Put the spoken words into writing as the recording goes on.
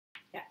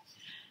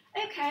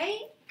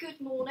Okay,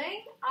 good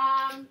morning.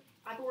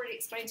 I've already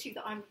explained to you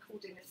that I'm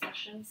recording this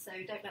session, so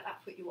don't let that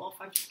put you off.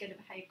 I'm just going to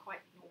behave quite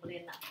normally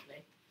and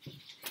naturally.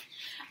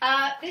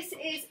 This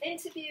is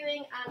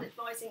interviewing and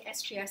advising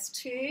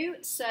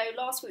SGS2. So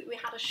last week we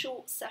had a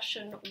short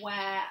session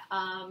where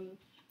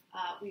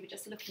we were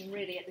just looking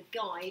really at the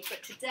guide,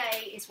 but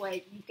today is where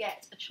you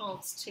get a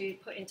chance to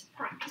put into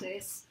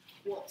practice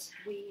what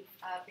we've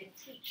been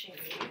teaching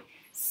you.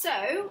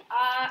 So,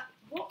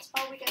 what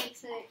are we going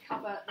to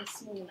cover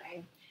this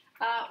morning?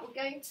 We're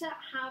going to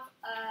have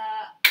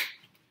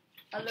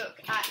a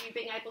look at you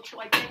being able to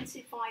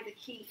identify the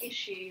key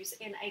issues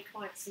in a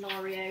client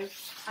scenario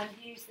and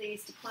use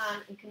these to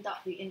plan and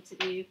conduct the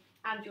interview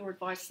and your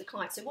advice to the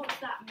client. So what does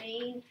that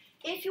mean?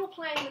 If you're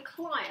playing the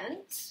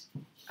client,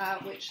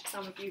 which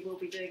some of you will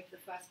be doing for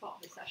the first part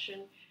of the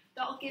session,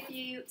 that'll give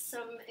you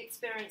some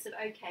experience of,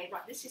 okay,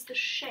 right, this is the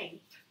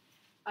shape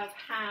of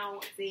how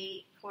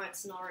the client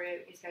scenario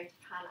is going to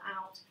pan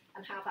out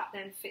and how that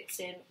then fits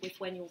in with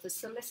when you're the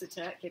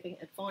solicitor giving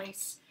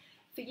advice.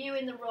 For you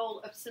in the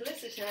role of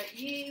solicitor,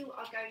 you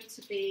are going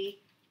to be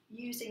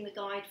using the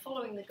guide,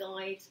 following the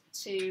guide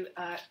to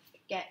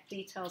get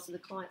details of the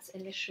client's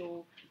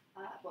initial,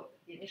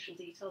 the initial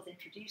details,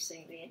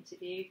 introducing the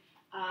interview,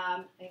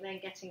 and then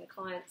getting the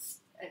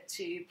clients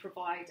to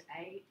provide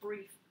a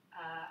brief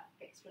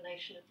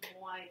explanation of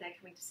why they're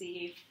coming to see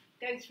you.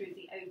 Go through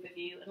the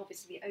overview, and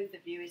obviously the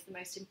overview is the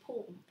most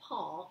important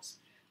part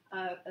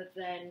of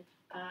then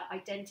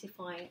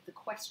identifying the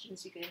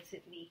questions you're going to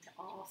need to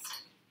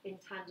ask in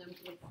tandem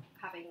with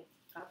having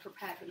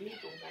prepared the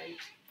legal note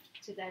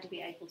to then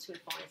be able to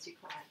advise your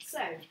client. So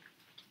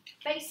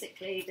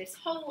basically this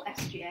whole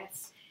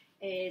SGS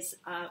is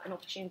an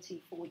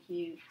opportunity for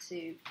you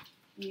to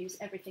use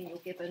everything you're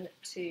given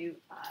to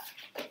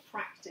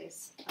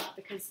practice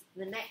because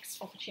the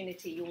next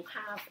opportunity you'll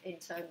have in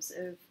terms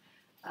of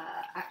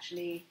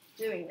actually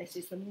doing this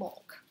is the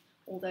mock,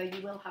 although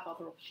you will have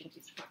other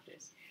opportunities to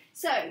practice.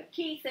 So,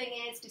 key thing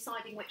is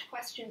deciding which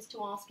questions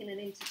to ask in an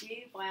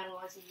interview by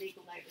analysing the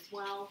legal note as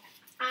well.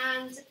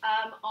 And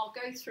I'll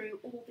go through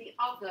all the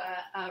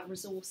other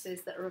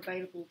resources that are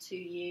available to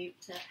you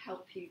to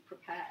help you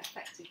prepare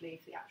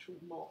effectively for the actual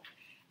mock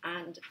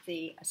and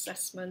the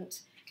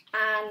assessment.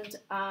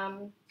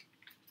 And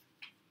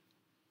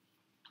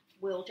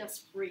we'll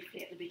just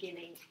briefly at the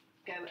beginning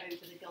go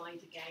over the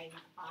guide again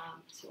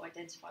to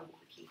identify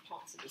what the key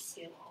parts of the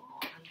skill are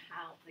and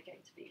how they're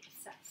going to be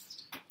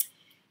assessed.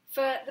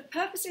 For the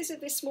purposes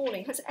of this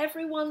morning, has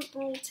everyone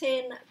brought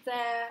in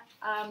their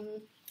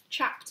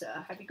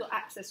chapter? Have you got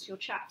access to your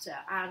chapter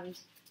and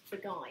the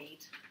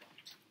guide,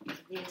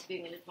 the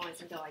interviewing and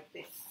advising guide?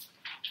 This,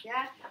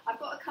 yeah? I've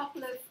got a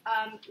couple of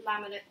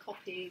laminate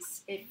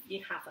copies if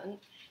you haven't,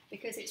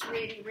 because it's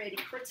really, really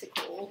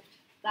critical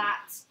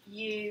that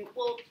you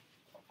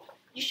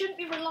shouldn't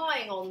be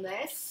relying on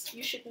this,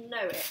 you should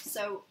know it.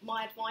 So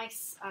my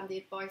advice and the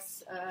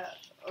advice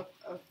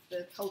of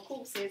the whole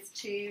course is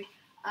to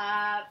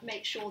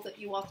make sure that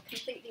you are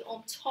completely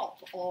on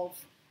top of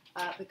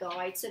the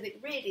guide, so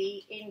that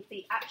really in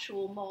the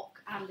actual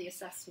mock and the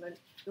assessment,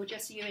 you're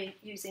just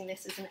using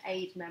this as an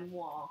aid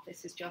memoir.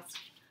 This is just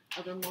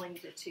a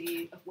reminder to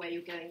you of where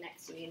you're going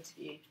next in the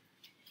interview.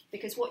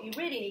 Because what you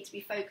really need to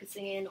be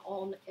focusing in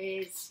on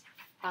is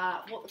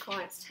what the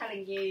client's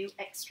telling you,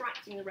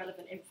 extracting the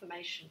relevant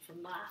information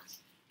from that,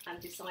 and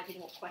deciding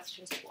what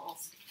questions to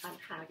ask and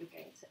how you're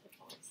going to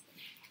advise them.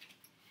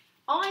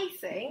 I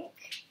think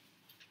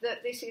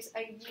that this is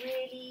a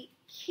really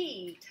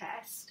key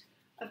test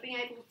of being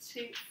able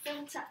to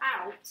filter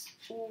out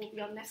all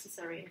the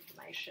unnecessary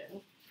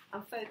information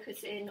and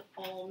focus in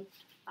on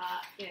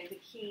the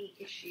key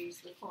issues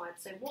of the client.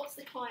 So what's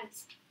the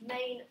client's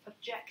main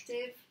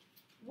objective?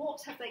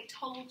 What have they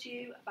told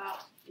you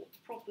about what the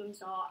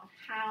problems are, and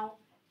how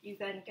you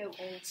then go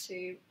on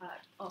to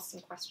ask some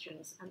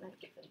questions and then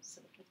give them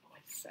some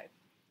advice. So,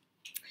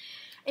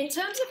 in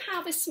terms of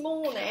how this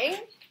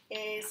morning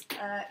is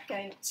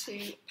going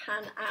to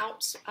pan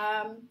out,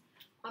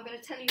 I'm going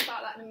to tell you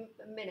about that in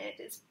a minute.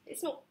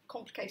 It's not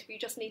complicated, but you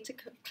just need to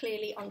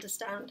clearly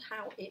understand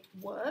how it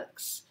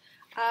works.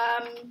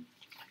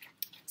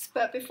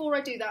 But before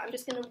I do that, I'm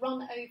just going to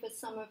run over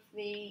some of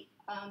the...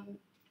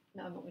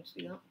 no, I'm not going to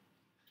do that.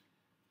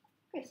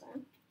 Yes, I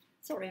am.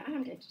 Sorry, I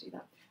am going to do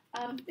that.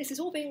 This is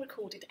all being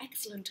recorded.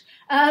 Excellent.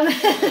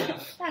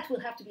 That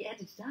will have to be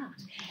edited out.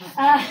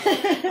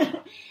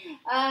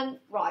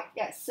 Right,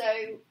 yes,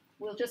 so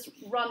we'll just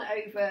run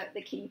over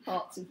the key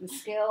parts of the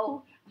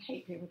skill. I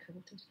hate being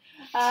recorded.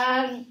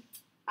 I'll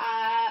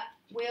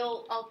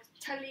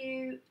tell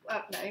you,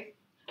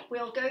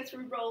 we'll go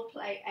through role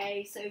play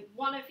A. So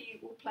one of you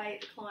will play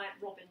the client,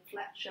 Robin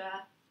Fletcher,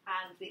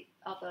 and the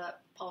other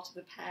part of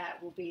the pair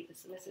will be the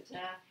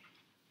solicitor.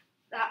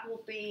 That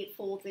will be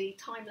for the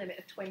time limit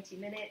of 20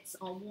 minutes.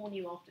 I'll warn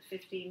you after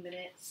 15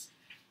 minutes.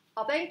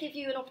 I'll then give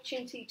you an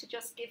opportunity to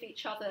just give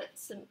each other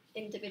some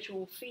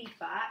individual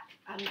feedback,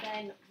 and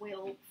then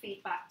we'll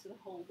feed back to the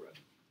whole room.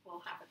 We'll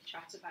have a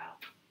chat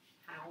about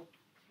how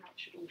it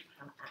should all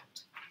pan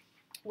out.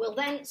 We'll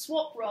then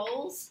swap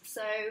roles.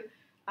 So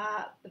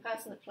The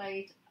person that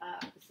played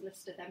the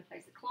solicitor then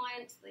plays the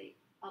client. The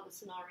other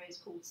scenario is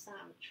called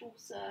Sam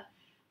Chaucer.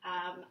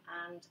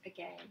 And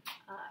again,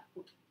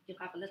 you'll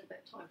have a little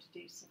bit of time to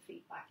do some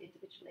feedback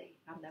individually,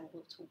 and then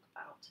we'll talk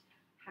about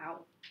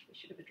how we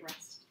should have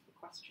addressed the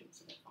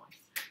questions and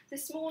advice.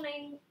 This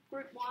morning,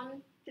 Group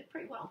 1 did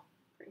pretty well.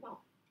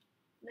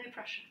 No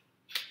pressure.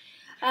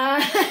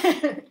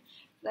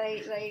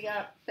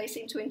 They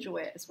seem to enjoy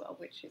it as well,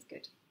 which is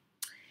good.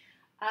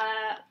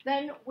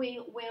 Then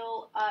we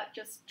will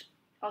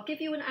I'll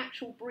give you an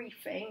actual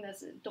briefing.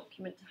 There's a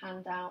document to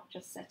hand out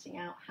just setting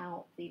out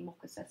how the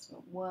mock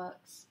assessment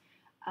works,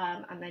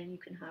 and then you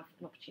can have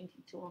an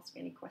opportunity to ask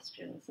any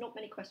questions. Not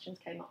many questions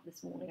came up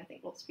this morning. I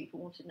think lots of people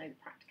wanted to know the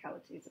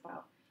practicalities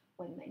about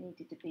when they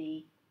needed to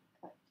be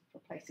at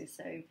different places,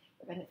 so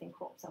if anything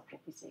crops up,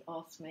 obviously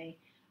ask me,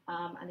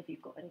 and if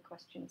you've got any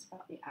questions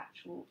about the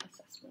actual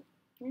assessment.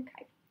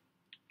 Okay.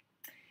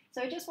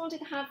 So I just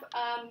wanted to have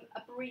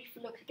a brief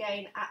look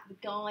again at the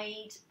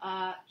guide,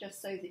 just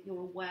so that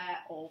you're aware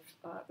of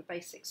the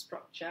basic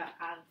structure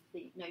and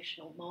the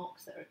notional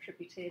marks that are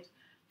attributed.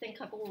 I think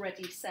I've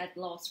already said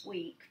last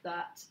week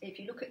that if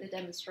you look at the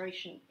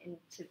demonstration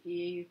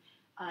interview,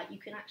 you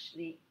can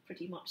actually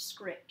pretty much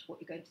script what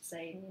you're going to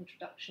say in the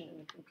introduction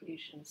and the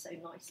conclusion, so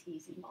nice,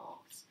 easy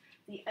marks.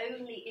 The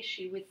only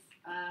issue with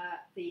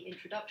the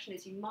introduction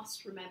is you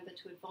must remember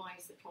to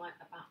advise the client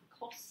about the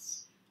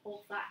costs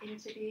of that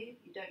interview.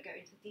 You don't go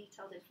into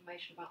detailed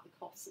information about the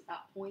costs at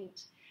that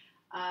point.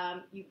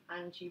 You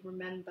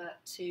remember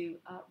to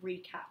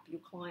recap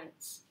your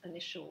client's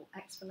initial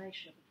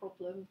explanation of the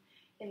problem.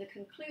 In the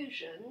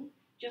conclusion,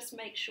 just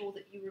make sure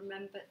that you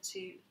remember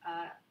to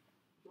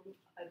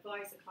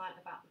advise the client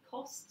about the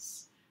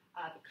costs,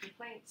 the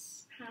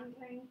complaints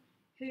handling,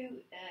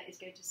 who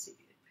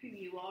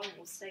you are and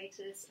your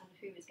status, and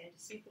who is going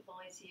to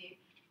supervise you,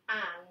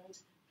 and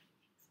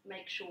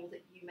make sure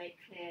that you make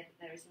clear that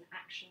there is an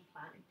action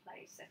plan in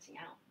place setting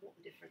out what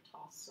the different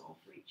tasks are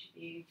for each of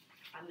you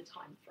and the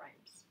time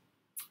frames.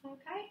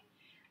 Okay.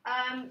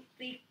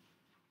 The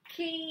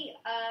key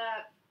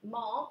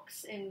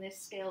marks in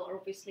this skill are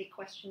obviously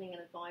questioning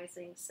and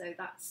advising, so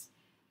that's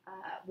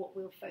what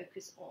we'll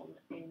focus on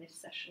in this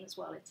session as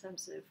well in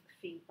terms of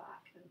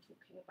feedback and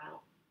talking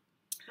about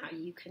how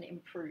you can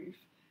improve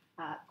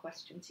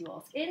questions you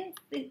ask. The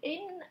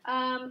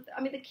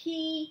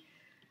key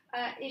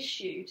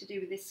issue to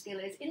do with this skill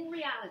is, in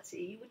reality,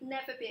 you would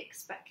never be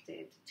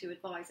expected to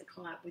advise a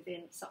client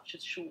within such a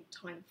short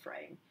time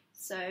frame.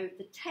 So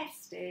the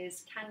test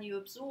is, can you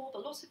absorb a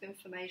lot of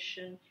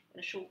information in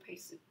a short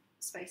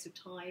space of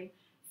time,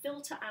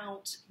 filter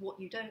out what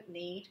you don't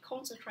need,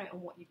 concentrate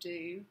on what you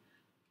do,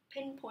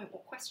 pinpoint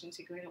what questions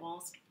you're going to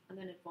ask, and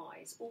then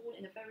advise, all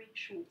in a very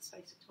short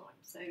space of time.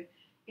 So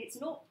it's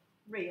not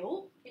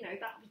real,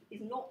 that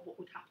is not what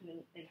would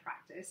happen in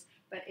practice,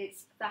 but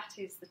that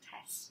is the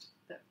test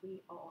that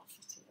we are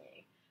setting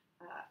you.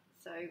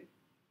 So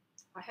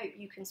I hope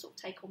you can sort of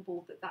take on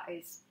board that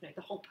is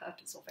the whole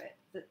purpose of it,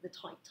 that the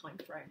tight time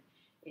frame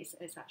is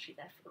actually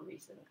there for a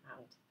reason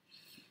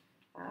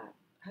and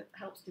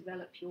helps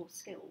develop your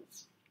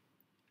skills.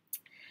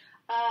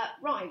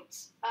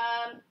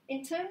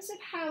 In terms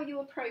of how you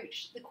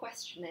approach the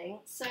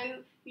questioning, so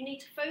you need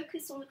to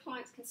focus on the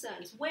client's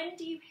concerns. When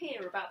do you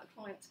hear about the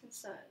client's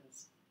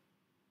concerns?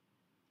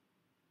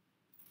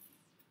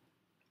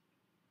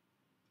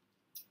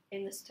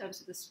 In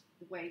terms of the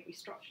way we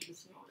structure the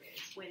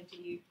scenarios, when do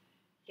you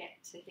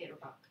get to hear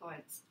about the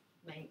client's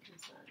main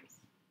concerns?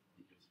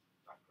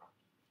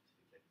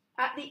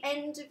 At the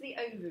end of the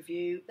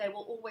overview, they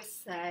will always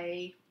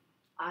say,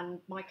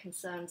 and my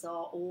concerns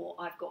are, or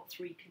I've got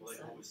 3 concerns.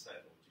 Will they always say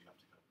it, or do you have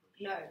to go?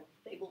 No,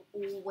 they will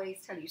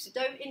always tell you. So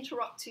don't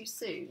interrupt too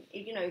soon.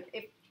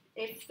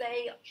 If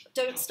they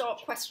don't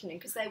start questioning,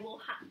 because they will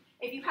have.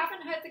 If you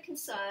haven't heard the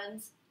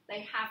concerns,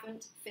 they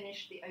haven't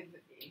finished the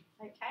overview.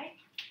 Okay.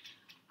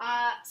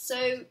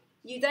 So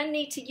you then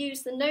need to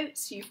use the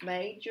notes you've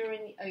made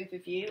during the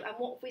overview, and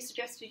what we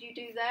suggested you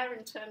do there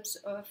in terms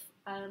of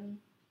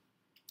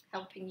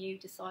helping you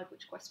decide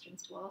which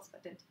questions to ask,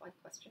 identify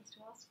questions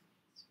to ask.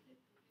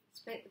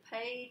 Split the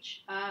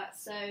page.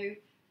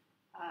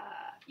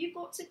 You've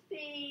got to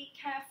be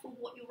careful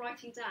what you're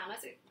writing down.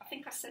 As I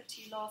think I said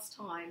to you last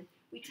time,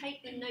 we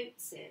take the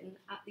notes in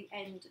at the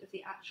end of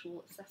the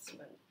actual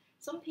assessment.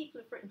 Some people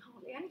have written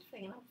hardly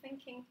anything, and I'm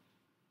thinking,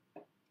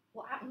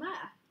 what happened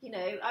there?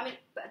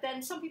 But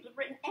then some people have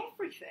written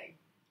everything,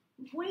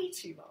 way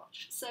too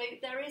much. So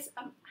there is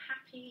a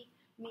happy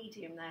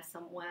medium there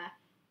somewhere,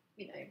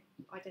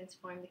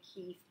 identifying the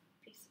key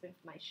piece of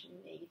information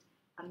you need,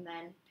 and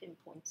then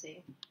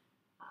pinpointing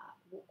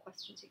what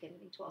questions you're going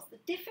to need to ask. The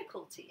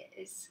difficulty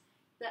is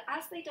that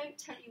as they don't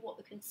tell you what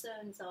the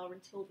concerns are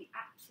until the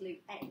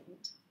absolute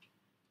end,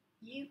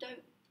 you're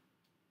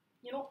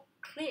not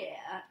clear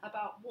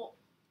about what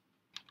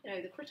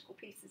the critical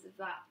pieces of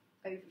that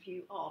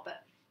overview are,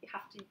 but you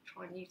have to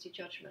try and use your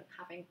judgment,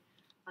 have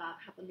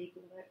a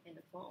legal note in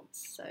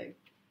advance. So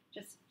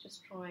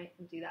just try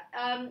and do that.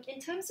 In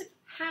terms of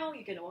how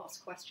you're going to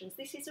ask questions,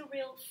 this is a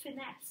real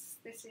finesse.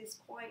 This is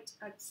quite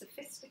a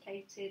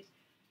sophisticated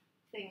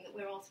thing that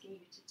we're asking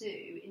you to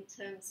do in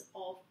terms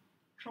of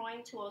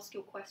trying to ask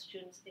your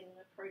questions in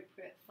an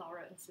appropriate,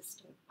 thorough and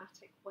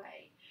systematic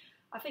way.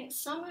 I think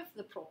some of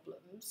the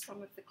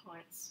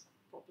clients'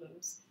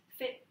 problems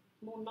fit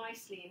more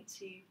nicely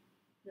into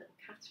little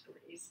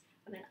categories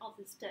and then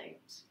others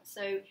don't.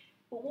 So,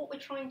 but what we're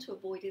trying to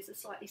avoid is a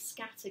slightly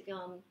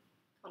scattergun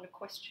kind of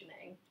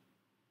questioning,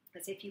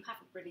 as if you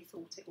haven't really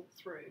thought it all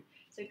through.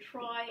 So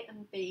try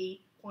and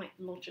be quite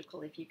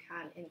logical if you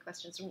can in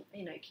questions, and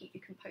keep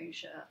your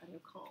composure and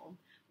your calm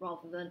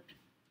rather than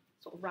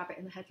sort of rabbit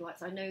in the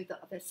headlights. I know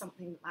that there's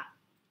something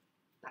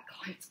that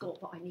client's got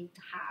that I need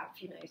to have,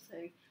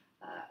 so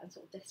and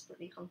sort of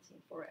desperately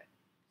hunting for it.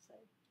 So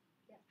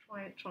yeah,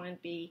 try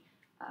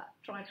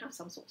and have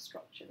some sort of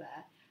structure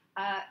there.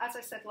 As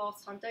I said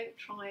last time,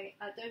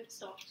 don't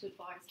start to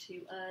advise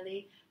too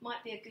early.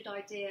 Might be a good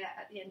idea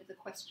at the end of the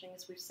questioning,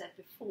 as we've said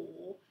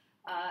before,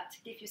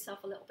 to give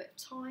yourself a little bit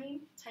of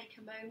time. Take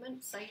a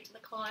moment, say to the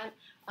client,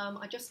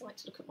 I just like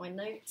to look at my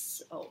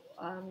notes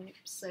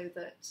so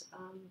that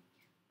I'm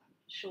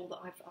sure that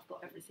I've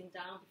got everything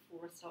down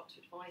before I start to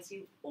advise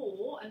you.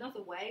 Or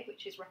another way,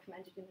 which is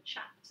recommended in the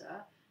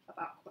chapter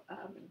about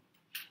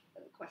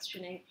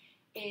questioning,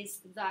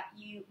 is that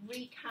you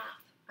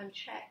recap and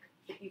check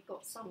that you've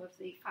got some of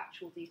the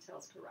factual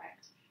details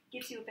correct.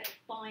 Gives you a bit of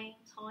buying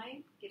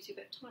time, gives you a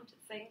bit of time to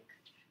think.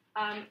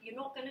 You're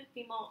not going to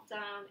be marked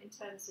down in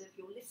terms of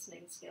your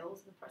listening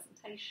skills and the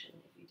presentation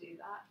if you do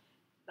that.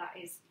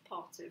 That is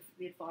part of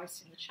the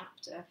advice in the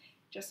chapter,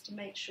 just to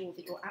make sure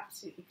that you're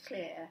absolutely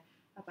clear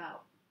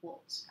about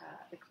what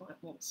the client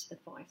wants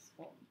advice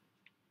on.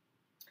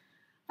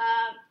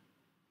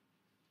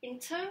 In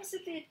terms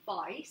of the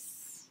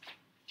advice,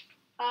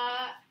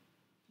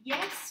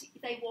 yes,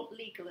 they want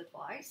legal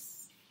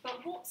advice, but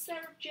what's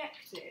their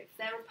objective?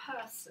 They're a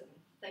person.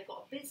 They've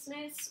got a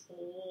business,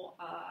 or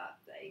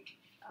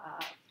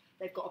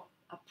they've got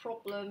a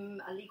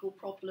problem, a legal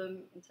problem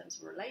in terms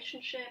of a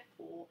relationship,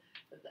 or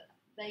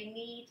they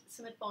need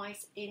some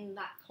advice in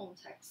that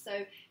context.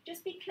 So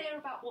just be clear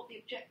about what the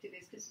objective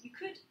is, because you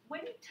could,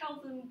 when you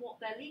tell them what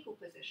their legal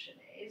position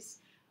is,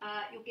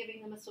 you're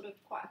giving them a sort of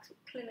quite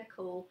a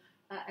clinical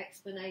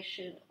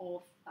explanation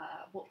of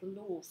what the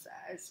law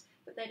says,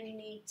 but then you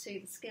need to,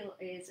 the skill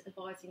is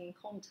advising in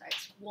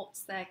context.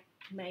 What's their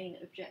main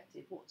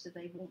objective? What do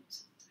they want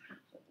to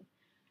happen?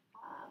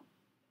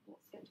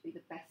 What's going to be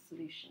the best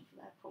solution for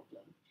their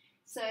problem?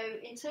 So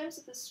in terms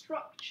of the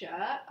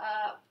structure,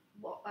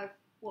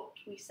 what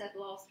we said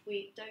last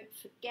week, don't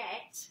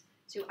forget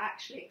to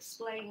actually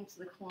explain to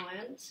the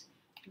client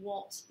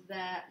what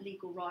their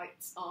legal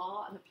rights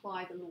are and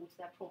apply the law to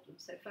their problem.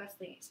 So first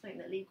thing, explain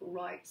their legal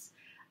rights,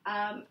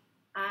 and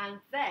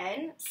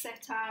then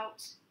set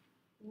out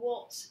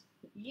what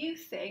you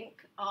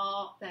think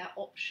are their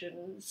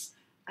options,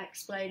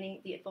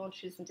 explaining the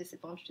advantages and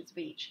disadvantages of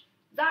each.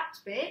 That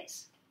bit,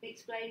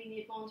 explaining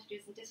the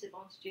advantages and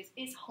disadvantages,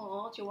 is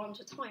hard. You're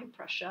under time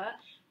pressure.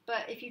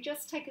 But if you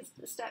just take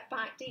a step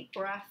back, deep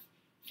breath,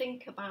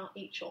 think about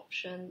each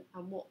option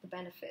and what the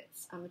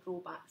benefits and the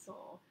drawbacks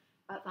are,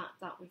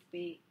 that would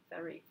be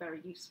very,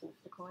 very useful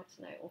for the client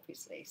to know,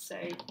 obviously. So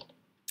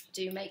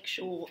do make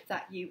sure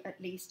that you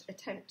at least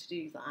attempt to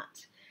do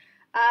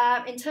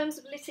that. In terms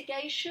of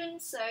litigation,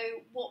 so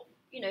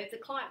the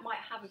client might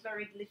have a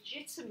very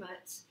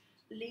legitimate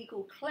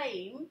legal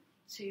claim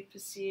to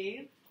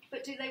pursue,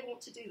 but do they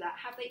want to do that?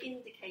 Have they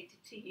indicated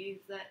to you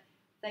that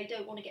they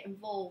don't want to get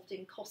involved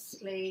in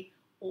costly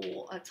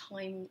or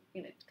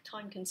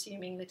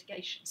time-consuming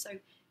litigation? So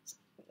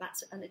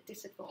that's a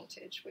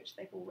disadvantage which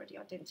they've already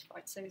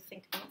identified. So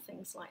think about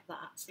things like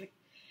that. So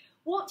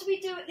what do we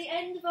do at the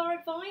end of our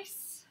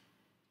advice?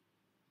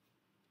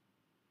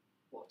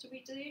 What do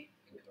we do?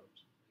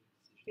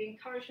 We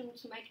encourage them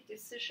to make a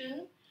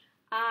decision.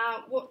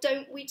 What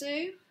don't we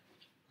do?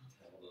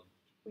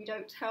 We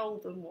don't tell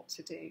them what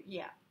to do.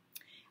 Yeah.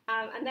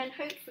 And then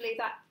hopefully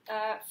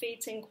that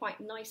feeds in quite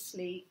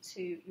nicely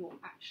to your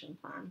action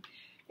plan.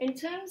 In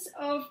terms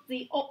of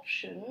the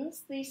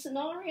options, the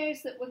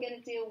scenarios that we're going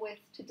to deal with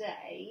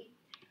today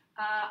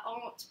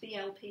aren't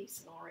BLP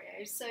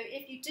scenarios. So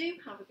if you do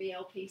have a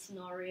BLP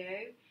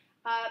scenario,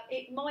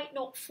 it might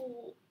not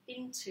fall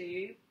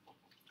into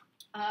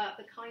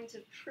the kinds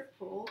of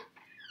triple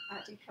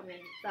do come in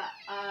that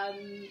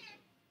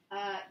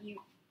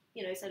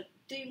so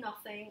do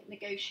nothing,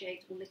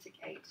 negotiate or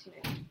litigate.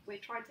 We're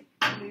trying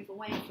to move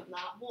away from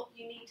that. What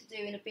you need to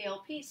do in a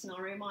BLP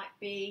scenario might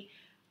be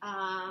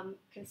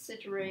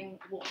considering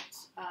what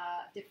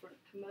different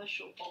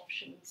commercial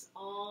options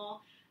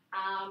are.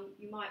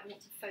 You might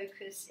want to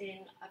focus in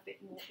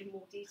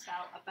more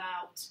detail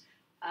about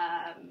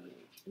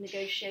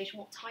negotiation,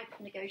 what type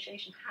of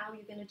negotiation, how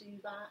you're going to do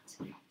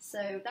that.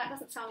 So that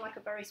doesn't sound like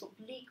a very sort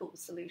of legal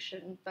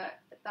solution, but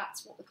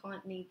that's what the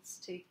client needs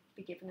to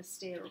be given a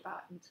steer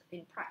about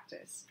in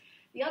practice.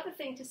 The other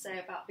thing to say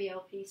about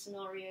BLP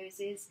scenarios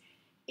is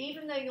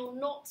even though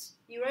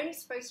you're only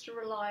supposed to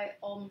rely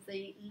on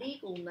the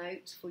legal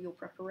note for your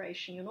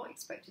preparation, you're not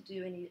expected to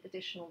do any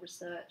additional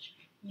research,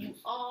 you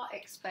are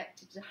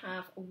expected to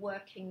have a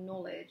working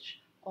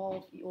knowledge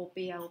of your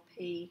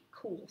BLP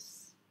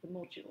course, the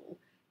module.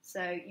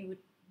 So you would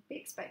be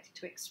expected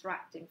to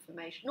extract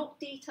information, not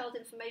detailed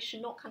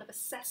information, not kind of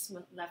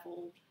assessment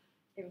level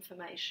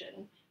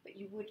information, but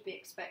you would be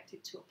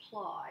expected to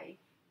apply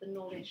the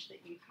knowledge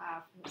that you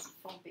have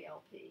from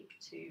BLP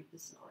to the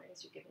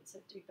scenarios you're given. So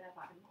do bear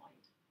that in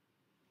mind.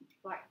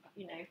 Like,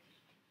 you know,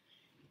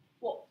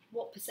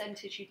 what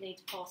percentage you'd need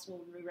to pass an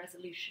ordinary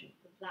resolution,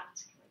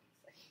 that kind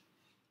of thing.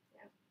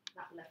 Yeah,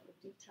 that level of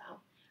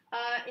detail.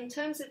 In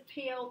terms of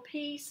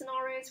PLP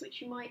scenarios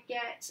which you might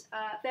get,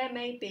 there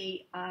may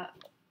be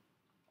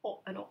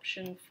an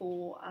option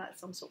for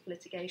some sort of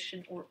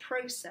litigation or a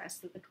process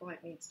that the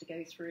client needs to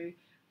go through.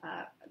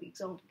 The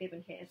example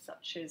given here,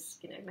 such as,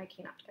 you know,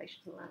 making an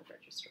application to the land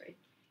registry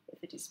if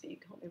the dispute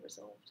can't be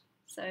resolved.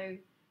 So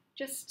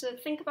just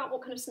think about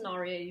what kind of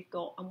scenario you've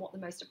got and what the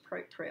most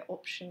appropriate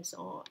options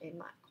are in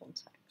that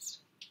context.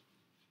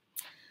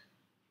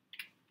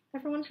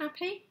 Everyone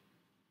happy?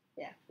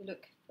 Yeah, you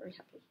look very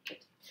happy.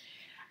 Good.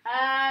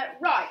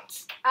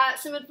 Right,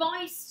 some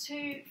advice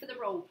for the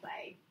role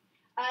play.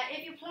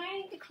 If you're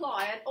playing the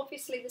client,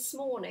 obviously this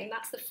morning,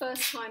 that's the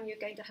first time you're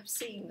going to have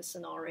seen the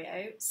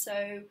scenario,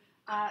 so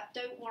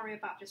don't worry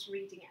about just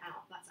reading it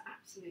out. That's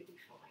absolutely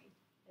fine,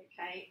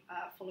 okay,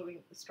 following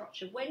the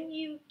structure. When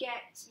you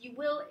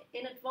will,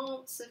 in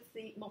advance of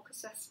the mock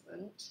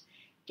assessment,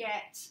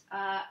 get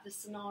the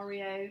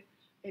scenario,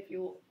 if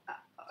you're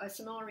a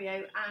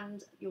scenario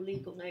and your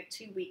legal note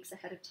 2 weeks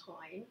ahead of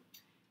time,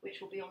 which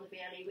will be on the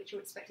VLE, which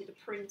you're expected to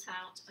print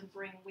out and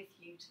bring with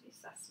you to the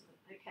assessment,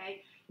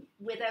 okay?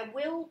 Where there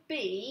will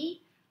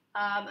be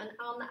an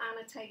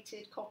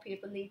unannotated copy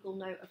of the legal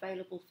note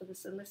available for the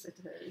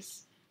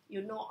solicitors.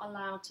 You're not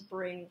allowed to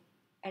bring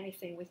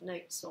anything with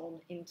notes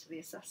on into the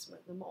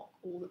assessment, the mock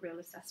or the real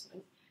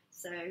assessment.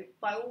 So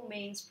by all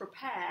means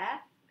prepare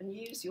and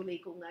use your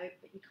legal note,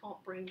 but you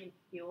can't bring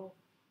your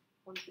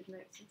ones with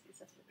notes into the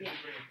assessment. If you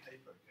bring a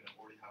paper, can it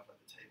already have like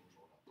the table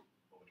drawn up?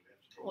 Or would we have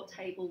to draw what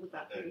table would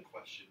that be? The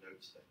question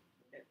notes thing.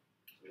 No.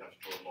 So we'd have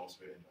to draw a last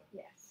bit in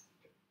there. Yes.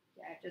 Okay.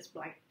 Yeah, just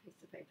blank piece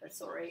of paper,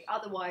 sorry.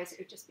 Otherwise it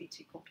would just be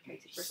too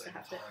complicated for us to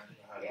have to...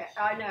 Yeah,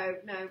 I know,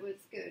 no, it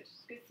was good.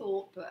 Good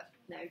thought, but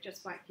no,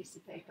 just blank piece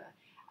of paper.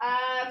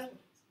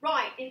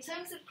 Right, in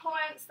terms of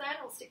clients then,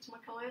 I'll stick to my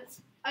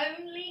clients.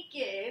 Only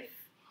give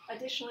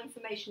additional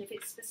information if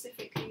it's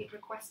specifically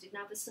requested.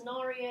 Now the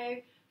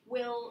scenario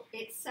will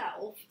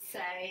itself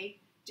say,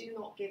 do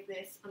not give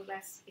this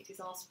unless it is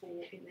asked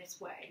for in this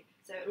way.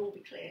 So it'll all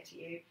be clear to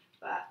you.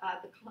 But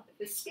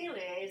the skill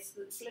is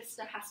that the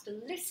solicitor has to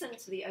listen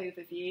to the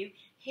overview,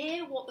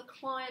 hear what the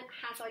client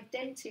has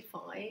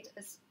identified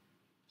as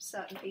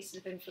certain pieces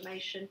of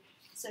information,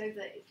 so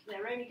that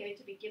they're only going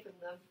to be given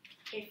them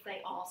if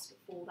they ask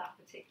for that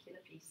particular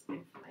piece of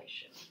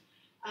information.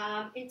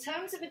 In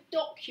terms of a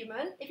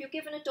document, if you're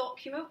given a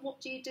document,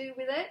 what do you do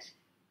with it?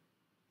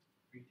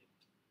 Read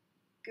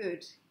it.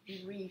 Good,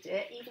 you read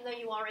it. Even though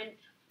you are in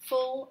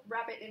full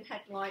rabbit in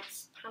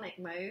headlights panic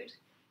mode,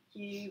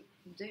 you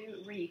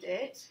do read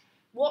it.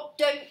 What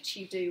don't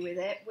you do with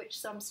it, which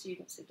some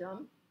students have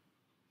done?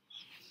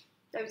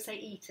 Don't say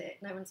eat it,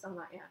 no one's done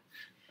that yet.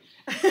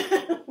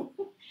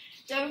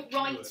 Don't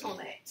write on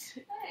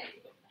it,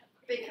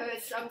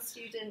 because some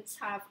students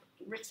have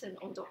written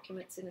on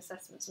documents in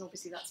assessments, and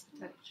obviously that's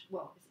potential,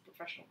 well, it's a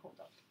professional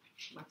conduct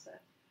matter,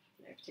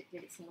 you know,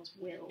 particularly if it's someone's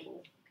will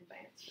or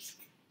conveyance.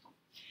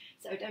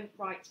 So don't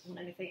write on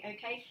anything,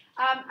 okay?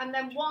 And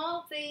then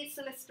while the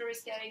solicitor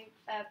is going,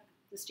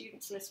 the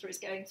student solicitor is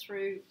going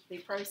through the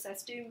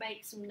process, do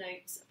make some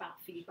notes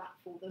about feedback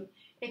for them.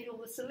 If you're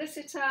the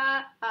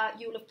solicitor,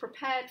 you'll have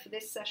prepared for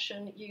this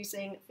session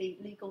using the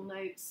legal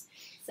notes.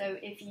 So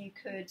if you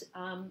could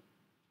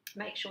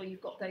make sure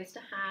you've got those to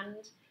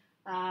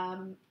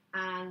hand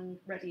and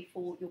ready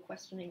for your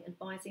questioning and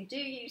advising. Do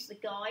use the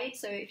guide,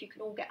 so if you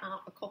can all get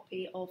out a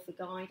copy of the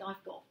guide.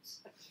 I've got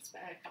a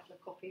spare couple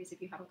of copies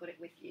if you haven't got it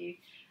with you.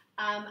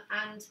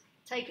 And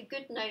take a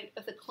good note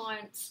of the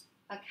client's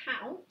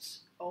account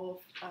of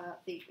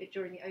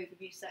during the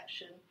overview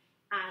section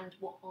and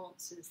what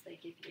answers they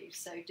give you.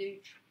 So do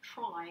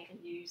try and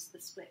use the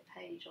split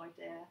page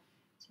idea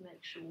to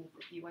make sure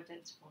that you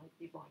identify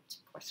the right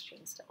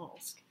questions to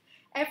ask.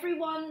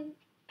 Everyone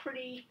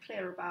pretty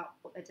clear about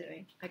what they're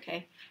doing?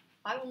 Okay,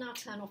 I will now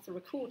turn off the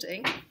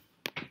recording.